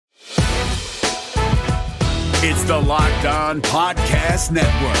It's the Locked On Podcast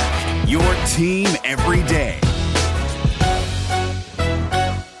Network, your team every day.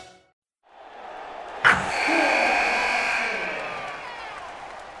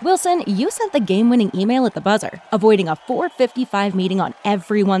 Wilson, you sent the game-winning email at the buzzer, avoiding a 4:55 meeting on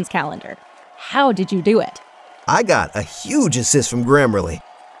everyone's calendar. How did you do it? I got a huge assist from Grammarly,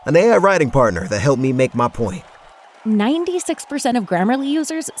 an AI writing partner that helped me make my point. 96% of Grammarly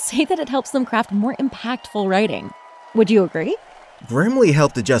users say that it helps them craft more impactful writing. Would you agree? Grammarly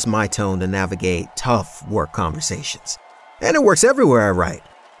helped adjust my tone to navigate tough work conversations. And it works everywhere I write,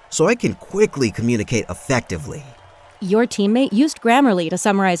 so I can quickly communicate effectively. Your teammate used Grammarly to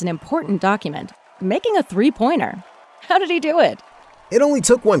summarize an important document, making a 3-pointer. How did he do it? It only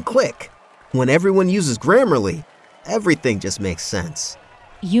took one click. When everyone uses Grammarly, everything just makes sense.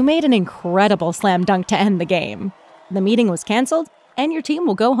 You made an incredible slam dunk to end the game. The meeting was canceled, and your team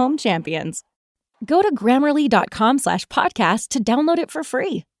will go home champions. Go to Grammarly.com/podcast to download it for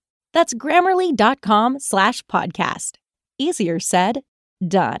free. That's Grammarly.com/podcast. Easier said,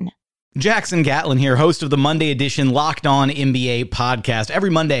 done. Jackson Gatlin here, host of the Monday edition Locked On NBA podcast. Every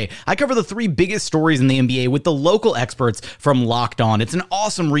Monday, I cover the 3 biggest stories in the NBA with the local experts from Locked On. It's an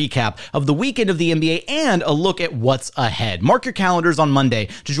awesome recap of the weekend of the NBA and a look at what's ahead. Mark your calendars on Monday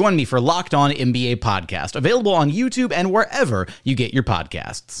to join me for Locked On NBA podcast, available on YouTube and wherever you get your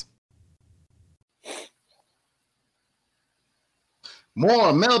podcasts.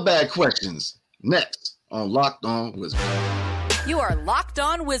 More mailbag questions next on Locked On Wizards. You are Locked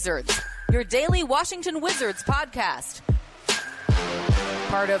On Wizards, your daily Washington Wizards podcast.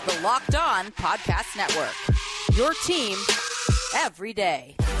 Part of the Locked On Podcast Network, your team every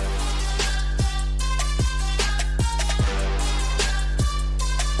day.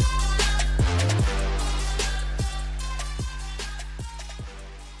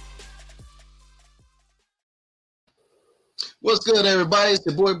 What's good, everybody? It's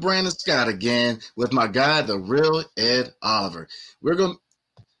your boy Brandon Scott again with my guy, the real Ed Oliver.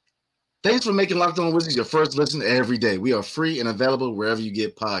 Thanks for making Locked On Wizards your first listen every day. We are free and available wherever you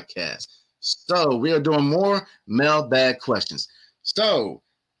get podcasts. So we are doing more mailbag questions. So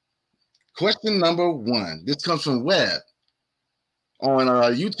question number 1. This comes from Webb on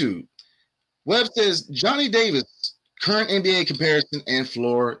YouTube. Webb says, Johnny Davis, current NBA comparison and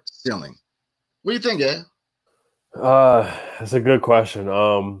floor ceiling. What do you think, Ed? That's a good question.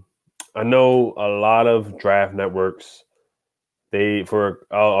 I know a lot of draft networks,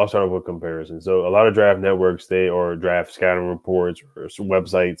 I'll start off with comparison. So a lot of draft networks, or draft scouting reports or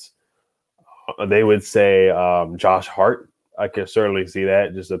websites, they would say Josh Hart. I can certainly see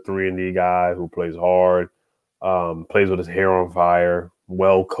that. Just a 3-and-D guy who plays hard, plays with his hair on fire,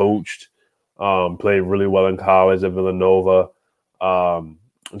 well coached, played really well in college at Villanova.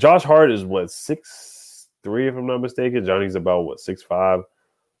 Josh Hart is 6'3", if I'm not mistaken. Johnny's about 6'5".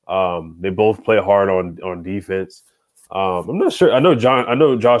 They both play hard on defense. I'm not sure. I know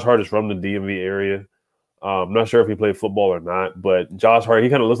Josh Hart is from the DMV area. I'm not sure if he played football or not, but Josh Hart, he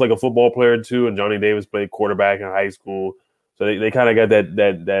kind of looks like a football player too. And Johnny Davis played quarterback in high school, so they kind of got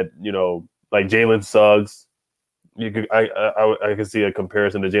that like Jalen Suggs. I could see a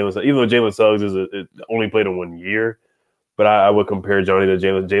comparison to Jalen Suggs, even though Jalen Suggs only played in 1 year. But I would compare Johnny to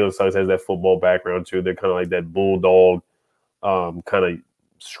Jalen. Jalen Suggs has that football background too. They're kind of like that bulldog, kind of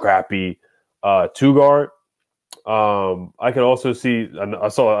scrappy 2-guard. I could also see.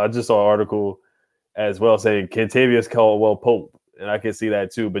 I just saw an article as well saying Kentavious Caldwell-Pope, and I can see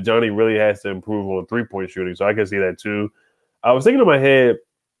that too. But Johnny really has to improve on 3-point shooting, so I can see that too. I was thinking in my head,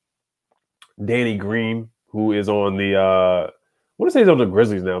 Danny Green, who is on I want to say he's on the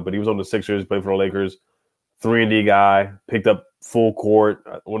Grizzlies now, but he was on the Sixers, played for the Lakers. 3-and-D guy, picked up full court.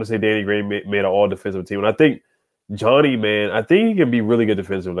 I want to say Danny Green made an all-defensive team. And I think Johnny, man, I think he can be really good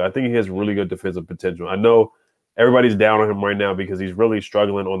defensively. I think he has really good defensive potential. I know everybody's down on him right now because he's really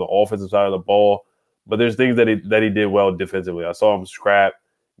struggling on the offensive side of the ball, but there's things that he did well defensively. I saw him scrap,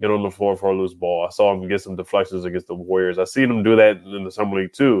 get on the floor for a loose ball. I saw him get some deflections against the Warriors. I seen him do that in the Summer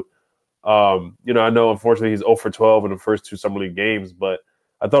League too. I know unfortunately he's 0 for 12 in the first 2 Summer League games, but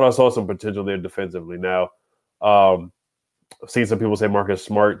I thought I saw some potential there defensively. Now, I've seen some people say Marcus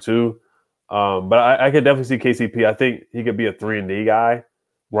Smart too, but I could definitely see KCP. I think he could be a 3-and-D guy.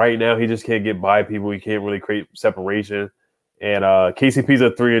 Right now, he just can't get by people. He can't really create separation. And KCP's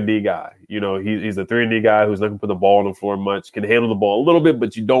a 3-and-D guy. He's a 3-and-D guy who's not going to put the ball on the floor much, can handle the ball a little bit,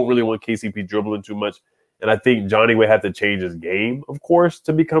 but you don't really want KCP dribbling too much. And I think Johnny would have to change his game, of course,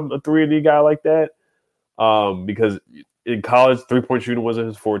 to become a 3-and-D guy like that. Because in college, 3-point shooting wasn't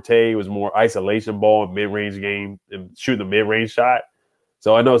his forte. It was more isolation ball and mid-range game and shooting the mid-range shot.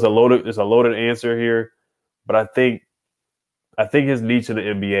 So I know it's a loaded answer here, But I think his niche in the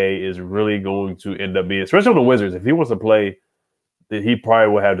NBA is really going to end up being, especially on the Wizards, if he wants to play, then he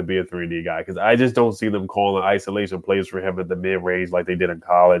probably will have to be a 3D guy because I just don't see them calling isolation plays for him at the mid-range like they did in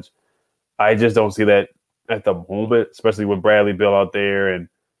college. I just don't see that at the moment, especially with Bradley Beal out there and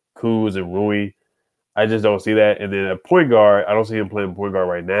Kuz and Rui. I just don't see that. And then at point guard, I don't see him playing point guard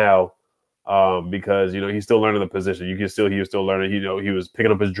right now because, he's still learning the position. He was still learning. He was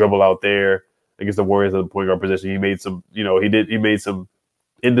picking up his dribble out there against the Warriors at the point guard position. He made some, he made some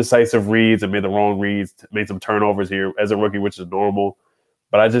indecisive reads and made the wrong reads, made some turnovers here as a rookie, which is normal.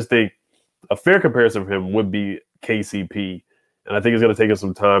 But I just think a fair comparison for him would be KCP. And I think it's going to take him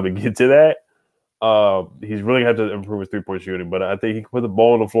some time to get to that. He's really going to have to improve his three-point shooting. But I think he can put the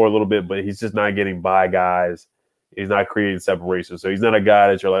ball on the floor a little bit, but he's just not getting by guys. He's not creating separation. So he's not a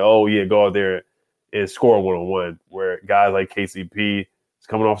guy that you're like, oh, yeah, go out there and score a one-on-one, where guys like KCP is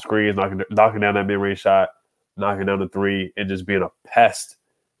coming off screens, knocking down that mid-range shot, knocking down the three, and just being a pest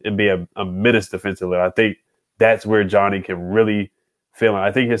and be a menace defensively. I think that's where Johnny can really feel it.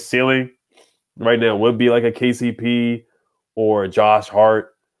 I think his ceiling right now would be like a KCP or Josh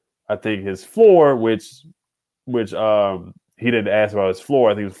Hart. I think his floor, which he didn't ask about his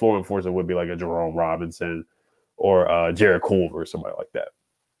floor, I think his floor enforcer would be like a Jerome Robinson or Jared Culver or somebody like that.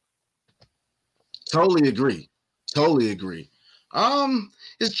 Totally agree.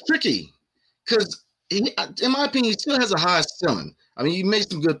 It's tricky because in my opinion, he still has a high ceiling. I mean, he made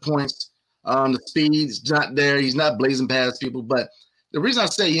some good points. The speed's not there. He's not blazing past people. But the reason I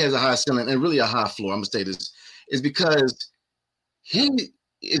say he has a high ceiling and really a high floor, I'm going to say this, is because he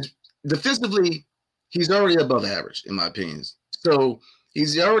is defensively, he's already above average, in my opinion. So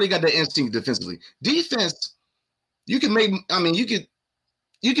he's already got that instinct defensively. Defense, you can be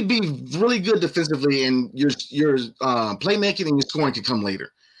really good defensively, and your playmaking and your scoring can come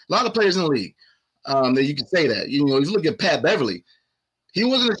later. A lot of players in the league that you can say that. If you look at Pat Beverly, he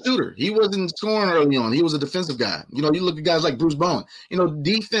wasn't a shooter. He wasn't scoring early on. He was a defensive guy. You look at guys like Bruce Bowen.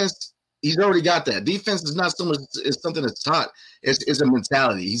 Defense, he's already got that. Defense is not so much it's something that's taught. It's a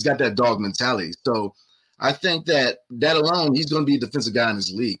mentality. He's got that dog mentality. So I think that alone, he's going to be a defensive guy in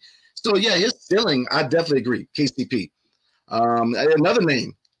this league. So, yeah, his ceiling, I definitely agree. KCP. Another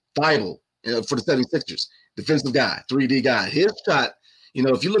name, Thibault for the 76ers. Defensive guy, 3D guy. His shot,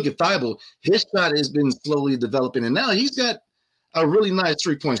 if you look at Thibault, his shot has been slowly developing, and now he's got a really nice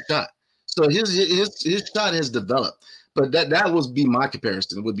three-point shot. So his shot has developed. But that would be my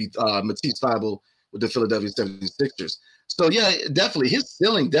comparison. It would be Matisse Thibault with the Philadelphia 76ers. So, yeah, definitely. His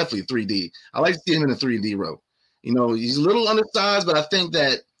ceiling, definitely 3D. I like to see him in a 3D row. He's a little undersized, but I think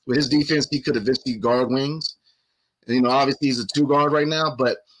that with his defense, he could eventually guard wings. And, obviously he's a two guard right now,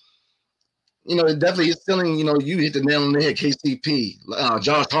 but, definitely his ceiling, you hit the nail on the head, KCP.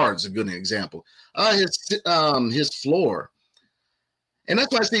 Josh Hart's a good example. His floor. And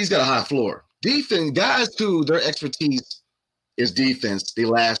that's why I say he's got a high floor. Defense, guys who their expertise is defense, they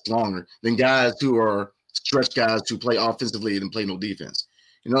last longer than guys who are stretch guys who play offensively and play no defense.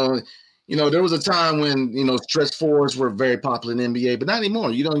 There was a time when, stretch fours were very popular in the NBA, but not anymore.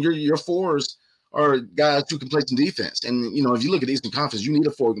 Your fours are guys who can play some defense. And, if you look at the Eastern Conference, you need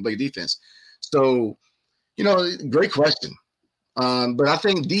a four who can play defense. So, great question. But I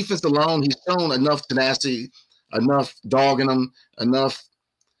think defense alone, he's shown enough tenacity, enough dog in him, enough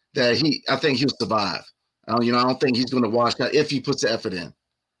that I think he'll survive. I don't think he's going to wash out if he puts the effort in.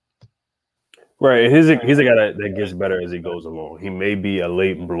 Right. He's a guy that gets better as he goes along. He may be a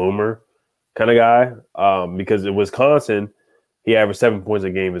late bloomer kind of guy because in Wisconsin, he averaged 7 points a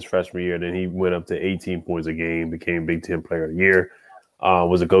game his freshman year. Then he went up to 18 points a game, became Big Ten Player of the Year,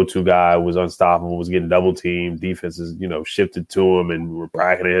 was a go-to guy, was unstoppable, was getting double-teamed. Defenses, shifted to him and were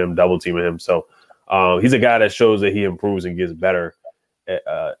bracketing him, double-teaming him. So he's a guy that shows that he improves and gets better,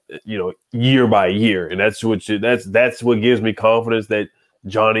 year by year. And that's what gives me confidence that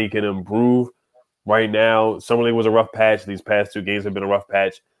Johnny can improve. Right now, Summer League was a rough patch. These past two games have been a rough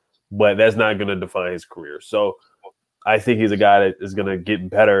patch, but that's not going to define his career. So I think he's a guy that is going to get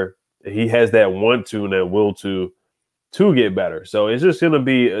better. He has that want to and that will to get better. So it's just going to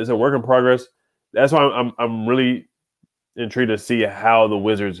be it's a work in progress. That's why I'm really intrigued to see how the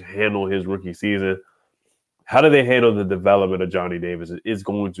Wizards handle his rookie season. How do they handle the development of Johnny Davis? It's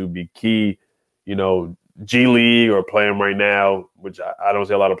going to be key. G League or playing right now, which I don't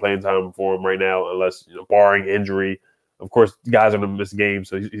see a lot of playing time for him right now, unless barring injury. Of course, guys are going to miss games,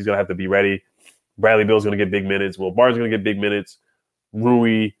 so he's going to have to be ready. Bradley Beal's going to get big minutes. Will Barton's going to get big minutes.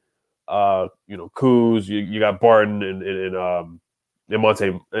 Rui, Kuz. You got Barton and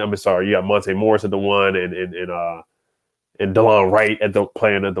Monte. I'm sorry, you got Monte Morris at the one, and and DeLon Wright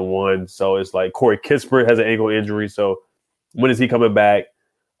playing at the 1. So it's like Corey Kispert has an ankle injury. So when is he coming back?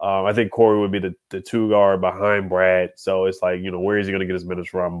 I think Corey would be the 2 guard behind Brad. So it's like, where is he going to get his minutes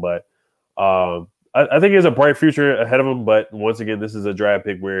from? But I think he has a bright future ahead of him. But once again, this is a draft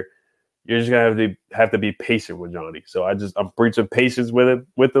pick where you're just going to have to be patient with Johnny. So I'm preaching patience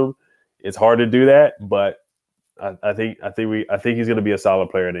with him. It's hard to do that, but I think he's going to be a solid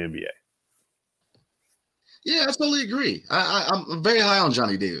player in the NBA. Yeah, I totally agree. I'm very high on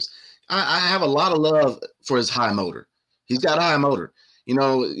Johnny Davis. I have a lot of love for his high motor. He's got a high motor.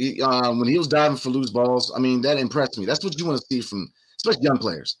 When he was diving for loose balls, I mean, that impressed me. That's what you want to see from, especially young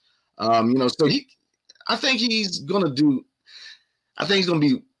players. So I think he's going to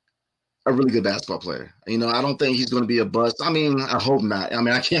be a really good basketball player. I don't think he's going to be a bust. I mean, I hope not. I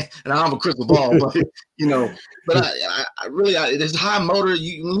mean, I can't, and I don't have a crystal ball, but his high motor. When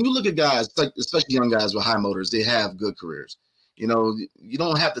you look at guys, like especially young guys with high motors, they have good careers. You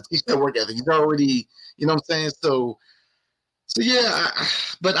don't have to teach that work ethic. He's already, you know what I'm saying? So yeah,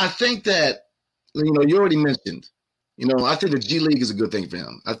 but I think that, you already mentioned, I think the G League is a good thing for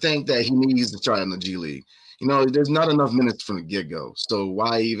him. I think that he needs to try in the G League. There's not enough minutes from the get-go. So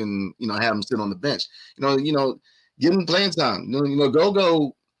why even, have him sit on the bench? Give him playing time.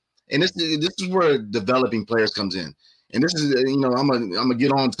 Go. And this is where developing players comes in. And this is, I'm gonna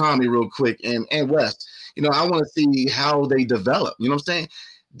get on Tommy real quick and West. I want to see how they develop. You know what I'm saying?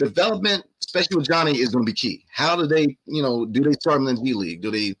 Development, especially with Johnny, is going to be key. How do they, do they start him in the G League?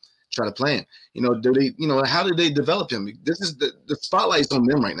 Do they try to play him? Do they, how do they develop him? This is the spotlight's on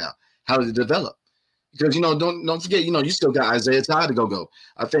them right now. How do they develop? Because, don't forget, you still got Isaiah Todd to go.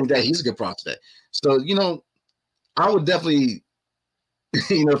 I think that he's a good prospect. So, I would definitely,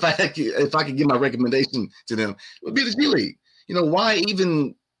 if I could give my recommendation to them, it would be the G League. Why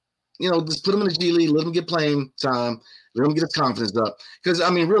even, just put him in the G League, let him get playing time, let him get his confidence up. Because, I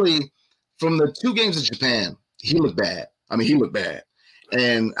mean, really, from the 2 games in Japan, he looked bad.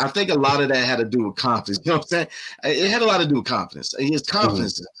 And I think a lot of that had to do with confidence. You know what I'm saying? It had a lot to do with confidence. His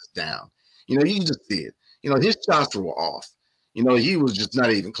confidence is down. You can just see it. His shots were off. He was just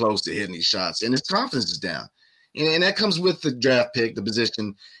not even close to hitting these shots. And his confidence is down. And that comes with the draft pick, the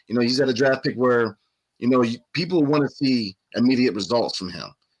position. He's at a draft pick where, people want to see immediate results from him.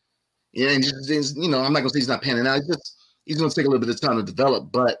 And I'm not going to say he's not panning out. He's going to take a little bit of time to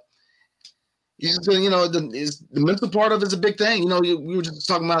develop. But, the mental part of it is a big thing. We were just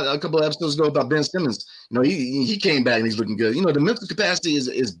talking about a couple of episodes ago about Ben Simmons. He came back and he's looking good. The mental capacity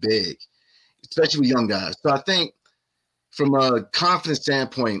is big, especially with young guys. So I think from a confidence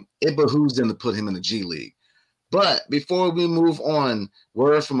standpoint, it behooves them to put him in the G League. But before we move on,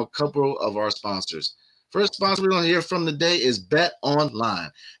 word from a couple of our sponsors. First sponsor we're going to hear from today is Bet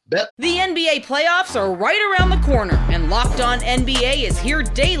Online. The NBA playoffs are right around the corner, and Locked On NBA is here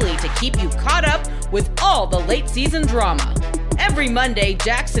daily to keep you caught up with all the late season drama. Every Monday,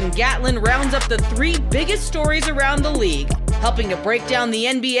 Jackson Gatlin rounds up the 3 biggest stories around the league, helping to break down the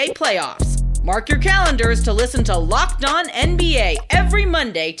NBA playoffs. Mark your calendars to listen to Locked On NBA every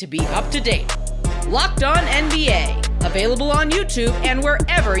Monday to be up to date. Locked On NBA, available on YouTube and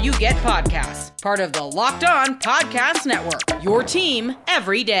wherever you get podcasts. Part of the Locked On Podcast Network, your team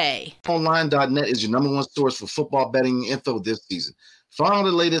every day. Online.net is your number 1 source for football betting info this season. Find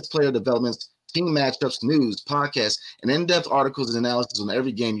the latest player developments, team matchups, news, podcasts, and in-depth articles and analysis on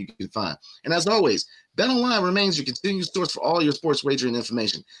every game you can find. And as always, BetOnline remains your continued source for all your sports wagering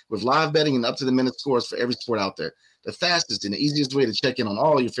information, with live betting and up-to-the-minute scores for every sport out there. The fastest and the easiest way to check in on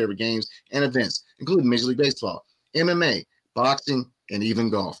all your favorite games and events, including Major League Baseball, MMA, boxing, and even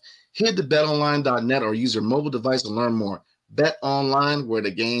golf. Head to betonline.net or use your mobile device to learn more. Bet Online, where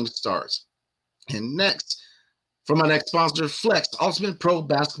the game starts. And next, from our next sponsor, Flex, Ultimate Pro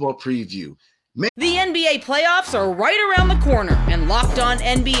Basketball Preview. The NBA playoffs are right around the corner, and Locked On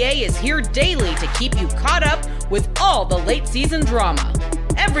NBA is here daily to keep you caught up with all the late season drama.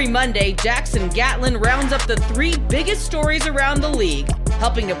 Every Monday, Jackson Gatlin rounds up the 3 biggest stories around the league,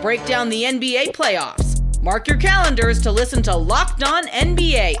 helping to break down the NBA playoffs. Mark your calendars to listen to Locked On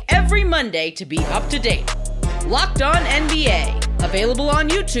NBA every Monday to be up to date. Locked On NBA, available on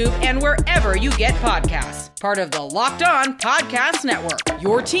YouTube and wherever you get podcasts. Part of the Locked On Podcast Network,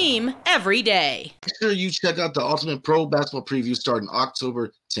 your team every day. Make sure you check out the Ultimate Pro Basketball Preview starting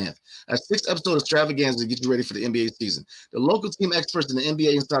October 10th. A 6-episode extravaganza to get you ready for the NBA season. The local team experts and the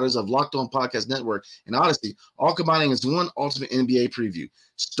NBA insiders of Locked On Podcast Network and Odyssey all combining as one Ultimate NBA Preview.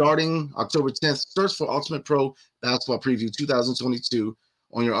 Starting October 10th, search for Ultimate Pro Basketball Preview 2022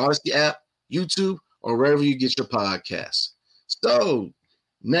 on your Odyssey app, YouTube, or wherever you get your podcasts. So,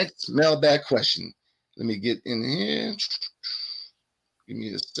 next mailbag question. Let me get in here. Give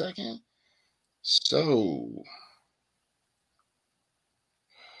me a second. So,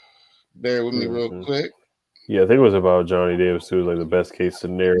 bear with me real quick. Yeah, I think it was about Johnny Davis too. Like the best case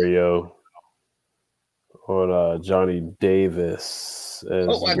scenario on Johnny Davis as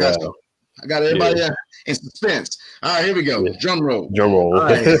I got well. you. I got everybody in suspense. All right, here we go. Yeah. Drum roll. Drum roll. All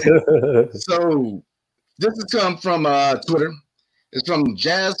right. So this has come from Twitter. It's from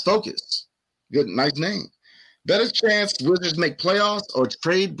Jazz Focus. Good, nice name. Better chance Wizards make playoffs or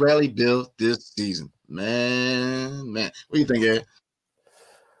trade Bradley Beal this season? Man. What do you think, Ed?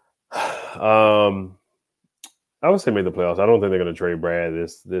 I would say make the playoffs. I don't think they're going to trade Brad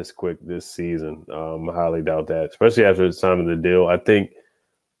this quick this season. I highly doubt that, especially after the signing of the deal. I think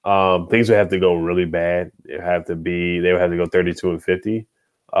things would have to go really bad. They would have to go 32-50.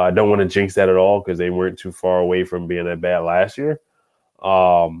 I don't want to jinx that at all because they weren't too far away from being that bad last year.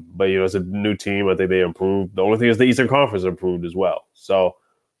 But it's a new team. I think they improved. The only thing is the Eastern Conference improved as well. So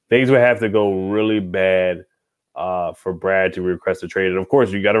things would have to go really bad for Brad to request a trade. And of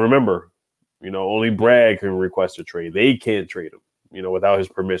course, you got to remember, only Brad can request a trade. They can't trade him, without his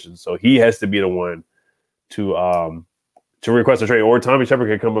permission. So he has to be the one to request a trade. Or Tommy Shepard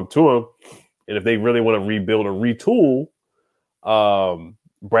can come up to him, and if they really want to rebuild or retool,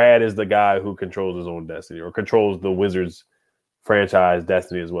 Brad is the guy who controls his own destiny or controls the Wizards franchise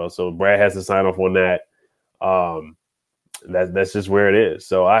destiny as well. So Brad has to sign off on that. That's just where it is.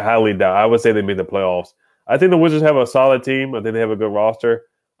 So I highly doubt. I would say they made the playoffs. I think the Wizards have a solid team. I think they have a good roster.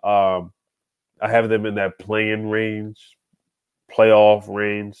 I have them in that play-in range, playoff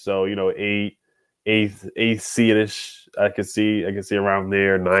range. So eighth seed-ish. I could see around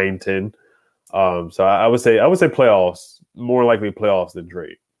there 9-10. So I would say playoffs, more likely playoffs than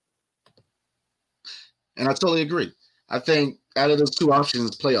trade. And I totally agree. I think out of those two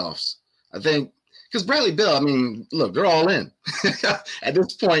options, playoffs. I think because Bradley Beal, look, they're all in. At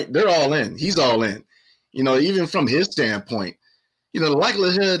this point, they're all in. He's all in. Even from his standpoint, the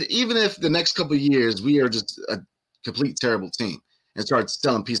likelihood, even if the next couple of years we are just a complete terrible team and start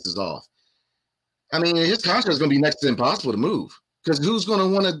selling pieces off, his contract is going to be next to impossible to move because who's going to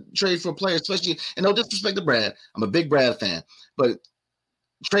want to trade for a player, especially, and no disrespect to Brad, I'm a big Brad fan, but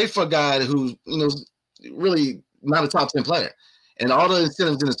trade for a guy who's, really not a top 10 player. And all the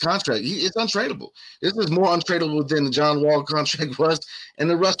incentives in his contract, it's untradeable. This is more untradeable than the John Wall contract was and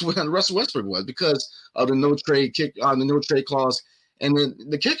the Russell Westbrook was because of the no trade clause and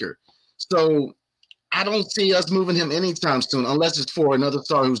the kicker. So I don't see us moving him anytime soon unless it's for another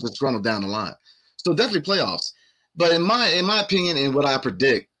star who's disgruntled down the line. So definitely playoffs. But in my opinion and what I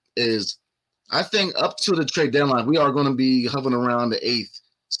predict is I think up to the trade deadline, we are going to be hovering around the 8th,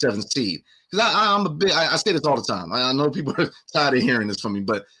 7th seed. Because I say this all the time. I know people are tired of hearing this from me,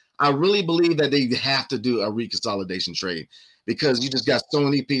 but I really believe that they have to do a reconsolidation trade because you just got so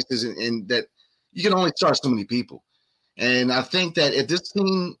many pieces and that you can only start so many people. And I think that if this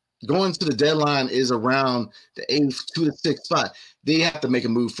team going to the deadline is around the 8th to the 6th spot, they have to make a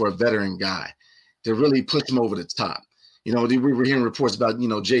move for a veteran guy to really push him over the top. We were hearing reports about,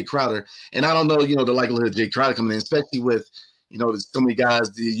 Jay Crowder, and I don't know, the likelihood of Jay Crowder coming in, especially with, there's so many guys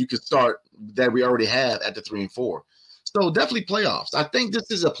that you could start that we already have at the 3 and 4. So definitely playoffs. I think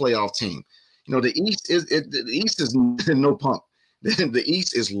this is a playoff team. The East is no pump. The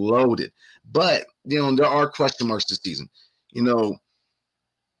East is loaded, but there are question marks this season.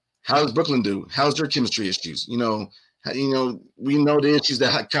 How does Brooklyn do? How's their chemistry issues? We know the issues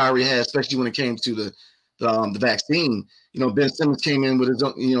that Kyrie had, especially when it came to the vaccine. Ben Simmons came in with his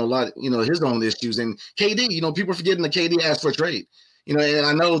own, his own issues, and KD. People are forgetting that KD asked for a trade. And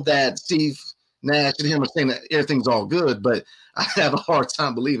I know that Steve Nash and him are saying that everything's all good, but I have a hard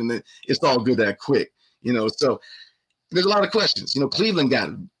time believing that it's all good that quick. So there's a lot of questions. Cleveland got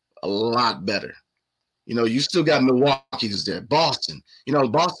a lot better. You still got Milwaukee who's there. Boston.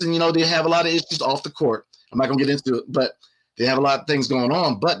 Boston, they have a lot of issues off the court. I'm not going to get into it, but they have a lot of things going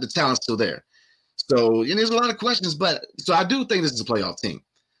on, but the talent's still there. So, there's a lot of questions, so I do think this is a playoff team,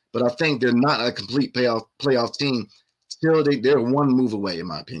 but I think they're not a complete playoff team. Still, they're one move away, in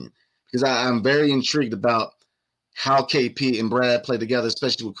my opinion, because I'm very intrigued about how KP and Brad play together,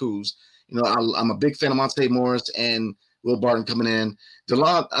 especially with Kuz. I'm a big fan of Monte Morris and Will Barton coming in.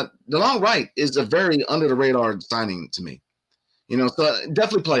 DeLong Wright is a very under-the-radar signing to me. So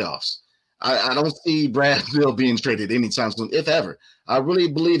definitely playoffs. I don't see Brad Beal being traded anytime soon, if ever. I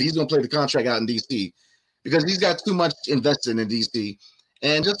really believe he's going to play the contract out in D.C. because he's got too much invested in D.C.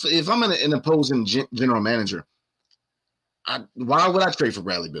 And just if I'm an opposing general manager, why would I trade for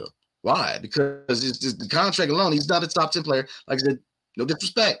Bradley Beal? Why? Because it's just the contract alone. He's not a top 10 player. Like I said, no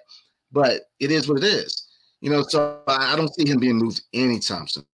disrespect. but it is what it is. So I don't see him being moved anytime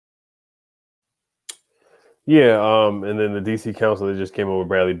soon. Yeah, and then the DC Council that just came up with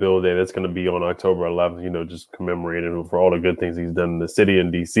Bradley Beal Day. That's going to be on October 11th. Just commemorating him for all the good things he's done in the city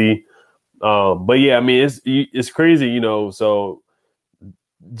and DC. But yeah, I mean, it's crazy. So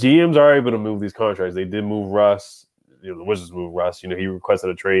GMs are able to move these contracts. They did move Russ. The Wizards moved Russ. He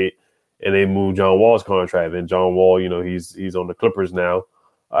requested a trade, and they moved John Wall's contract. And John Wall, he's on the Clippers now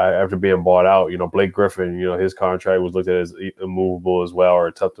after being bought out. Blake Griffin, his contract was looked at as immovable as well,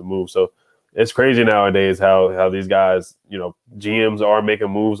 or tough to move. So it's crazy nowadays how these guys, GMs are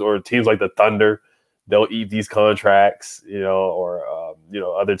making moves, or teams like the Thunder, they'll eat these contracts, or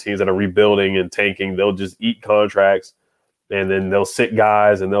other teams that are rebuilding and tanking, they'll just eat contracts, and then they'll sit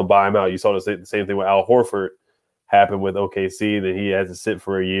guys and they'll buy them out. You saw the same thing with Al Horford happened with OKC. Then he had to sit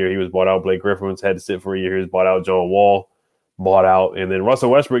for a year. He was bought out. Blake Griffin had to sit for a year. He was bought out. John Wall bought out, and then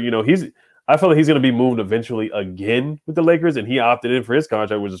Russell Westbrook. I feel like he's going to be moved eventually again with the Lakers, and he opted in for his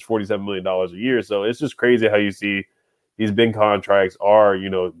contract, which is $47 million a year. So it's just crazy how you see these big contracts are,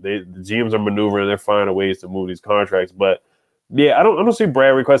 the GMs are maneuvering, they're finding ways to move these contracts. But yeah, I don't see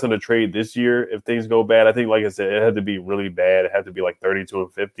Brad requesting a trade this year if things go bad. I think, like I said, it had to be really bad. It had to be like 32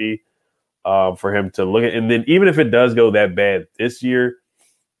 and 50 for him to look at. And then even if it does go that bad this year,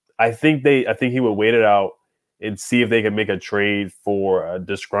 I think he would wait it out and see if they can make a trade for a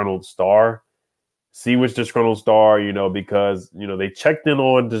disgruntled star. See which disgruntled star, because, they checked in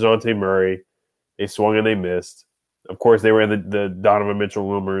on DeJounte Murray. They swung and they missed. Of course, they were in the Donovan Mitchell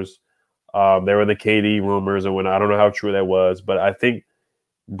rumors. They were in the KD rumors. And I don't know how true that was. But I think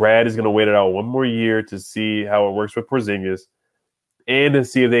Brad is going to wait it out one more year to see how it works with Porzingis and to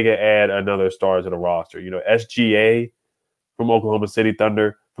see if they can add another star to the roster. SGA from the Oklahoma City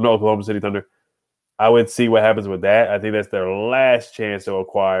Thunder. I would see what happens with that. I think that's their last chance to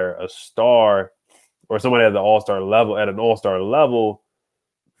acquire a star or somebody at the all-star level, at an all-star level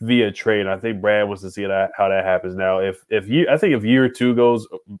via trade. I think Brad wants to see how that happens. Now, I think if year two goes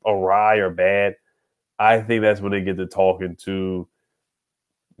awry or bad, I think that's when they get to talking to.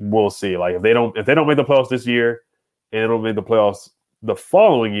 We'll see. Like if they don't make the playoffs this year and they don't make the playoffs the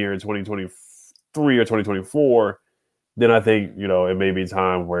following year in 2023 or 2024, then I think, it may be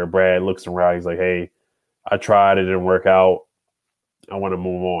time where Brad looks around. He's like, hey, I tried. It didn't work out. I want to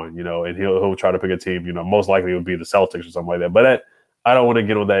move on, and he'll try to pick a team, most likely it would be the Celtics or something like that. But I don't want to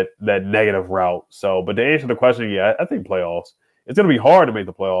get on that negative route. So, but to answer the question, yeah, I think playoffs. It's going to be hard to make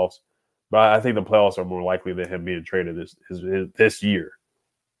the playoffs, but I think the playoffs are more likely than him being traded this year.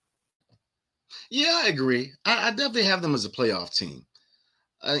 Yeah, I agree. I definitely have them as a playoff team.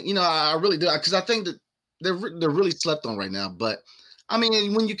 I really do, because I think that they're really slept on right now. But I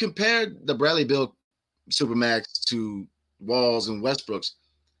mean, when you compare the Bradley Beal Supermax to Walls and Westbrooks,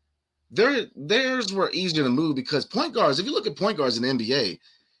 theirs were easier to move because point guards. If you look at point guards in the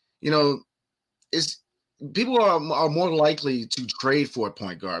NBA, people are more likely to trade for a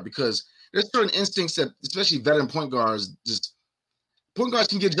point guard because there's certain instincts that, especially veteran point guards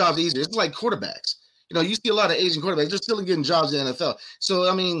can get jobs easier. It's like quarterbacks. You see a lot of Asian quarterbacks. They're still getting jobs in the NFL. So,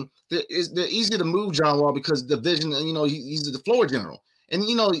 I mean, they're easy to move John Wall because the vision, he's the floor general. And,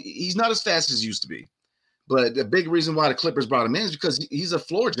 he's not as fast as he used to be. But the big reason why the Clippers brought him in is because he's a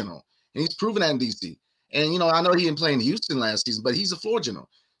floor general. And he's proven that in DC. And, I know he didn't play in Houston last season, but he's a floor general.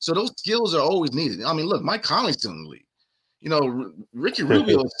 So those skills are always needed. I mean, look, Mike Conley's still in the league. Ricky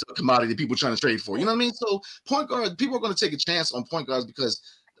Rubio is a commodity people trying to trade for. You know what I mean? So point guard, people are going to take a chance on point guards because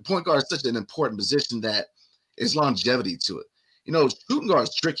the point guard is such an important position that it's longevity to it. Shooting guard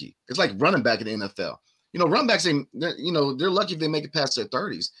is tricky. It's like running back in the NFL. Running backs, they're lucky if they make it past their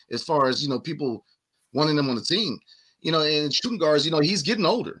 30s as far as, people wanting them on the team. And shooting guards, he's getting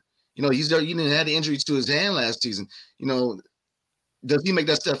older. He's there. He didn't have the injury to his hand last season. Does he make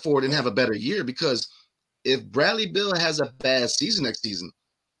that step forward and have a better year? Because if Bradley Beal has a bad season next season,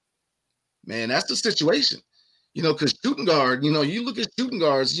 man, that's the situation. Because shooting guard, you look at shooting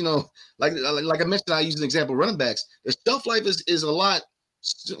guards, like I mentioned, I use an example, running backs. The shelf life is a lot,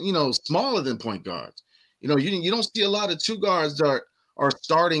 smaller than point guards. You don't see a lot of two guards that are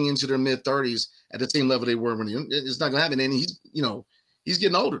starting into their mid 30s at the same level they were when it's not going to happen. And he's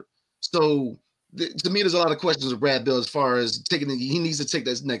getting older. So to me, there's a lot of questions with Brad Beal as far as he needs to take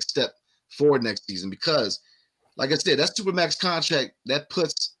that next step forward next season because, like I said, that Supermax contract that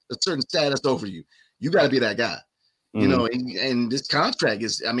puts a certain status over you. You got to be that guy, and this contract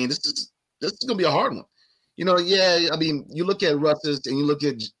is. I mean, this is going to be a hard one. Yeah. I mean, you look at Russ's and you look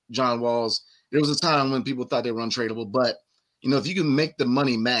at John Wall's. There was a time when people thought they were untradeable, but if you can make the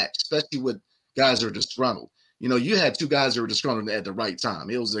money match, especially with guys that are disgruntled, You know, you had two guys that were disgruntled at the right time.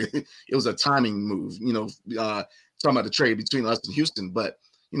 It was a timing move, you know, talking about the trade between us and Houston. But,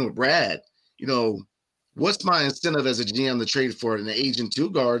 you know, Brad, you know, what's my incentive as a GM to trade for an agent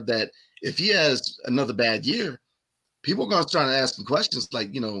two guard that if he has another bad year, people are going to start asking questions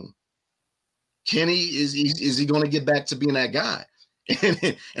like, you know, Kenny, is he going to get back to being that guy?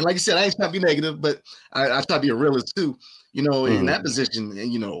 And like you said, I ain't trying to be negative, but I try to be a realist too. You know, in that position,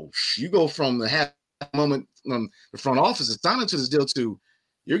 and you know, you go from the half moment when the front office is signing to this deal to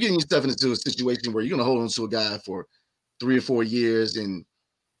you're getting yourself into a situation where you're going to hold on to a guy for 3 or 4 years, and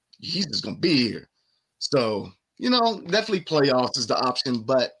he's just going to be here. So, you know, definitely playoffs is the option,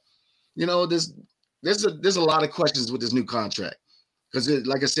 but you know, there's a lot of questions with this new contract because,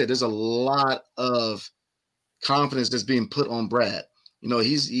 like I said, there's a lot of confidence that's being put on Brad. You know,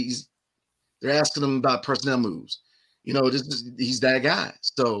 they're asking him about personnel moves. You know, he's that guy.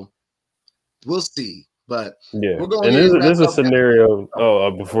 So we'll see. But yeah, we're going. And there's a scenario.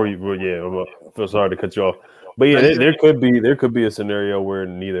 Before you, I'm so sorry to cut you off. But yeah, there could be a scenario where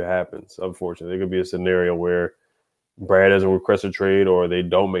neither happens. Unfortunately, there could be a scenario where Brad doesn't request a trade or they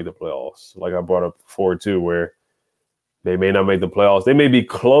don't make the playoffs. Like I brought up before too, where they may not make the playoffs. They may be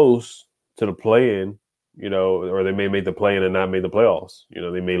close to the play-in, you know, or they may make the play-in and not make the playoffs. You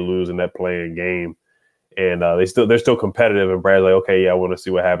know, they may lose in that play-in game, and they're still competitive. And Brad's like, okay, yeah, I want to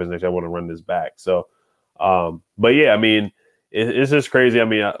see what happens next. I want to run this back. So, but yeah, I mean, it's just crazy. I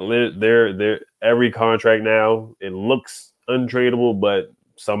mean, they're every contract now it looks untradeable, but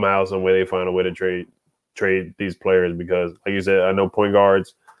somehow, some way, they find a way to trade these players because, like you said, I know point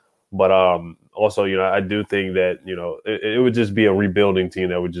guards, but also, you know, I do think that, you know, it would just be a rebuilding team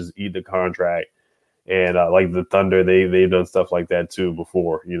that would just eat the contract. And like the Thunder, they've done stuff like that too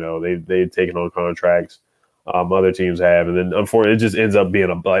before. You know, they've taken on contracts. Other teams have, and then unfortunately, it just ends up being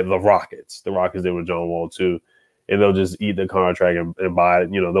like the Rockets. The Rockets did with John Wall too, and they'll just eat the contract and buy.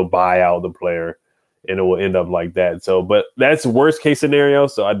 You know, they'll buy out the player, and it will end up like that. So, but that's worst case scenario.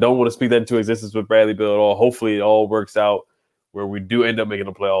 So I don't want to speak that into existence with Bradley Beal at all. Hopefully, it all works out where we do end up making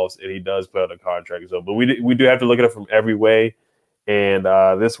the playoffs and he does play out the contract. So, but we do have to look at it from every way. And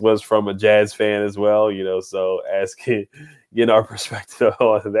this was from a Jazz fan as well, you know, so getting our perspective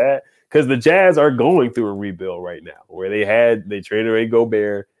on that. Because the Jazz are going through a rebuild right now where they traded away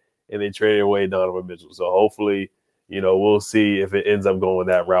Gobert and they traded away Donovan Mitchell. So hopefully, you know, we'll see if it ends up going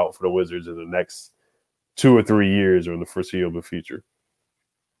that route for the Wizards in the next 2 or 3 years or in the foreseeable future.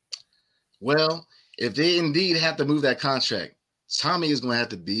 Well, if they indeed have to move that contract, Tommy is going to have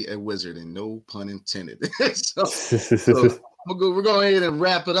to be a Wizard, and no pun intended. so we're going ahead and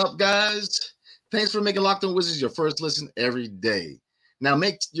wrap it up, guys. Thanks for making Locked On Wizards your first listen every day. Now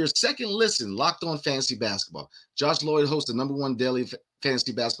make your second listen Locked On Fantasy Basketball. Josh Lloyd hosts the #1 daily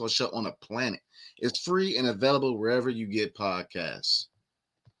fantasy basketball show on the planet. It's free and available wherever you get podcasts.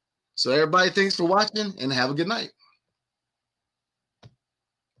 So everybody, thanks for watching and have a good night.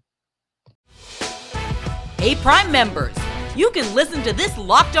 Hey, Prime members, you can listen to this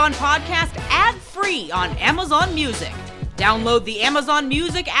Locked On podcast ad-free on Amazon Music. Download the Amazon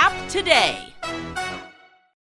Music app today.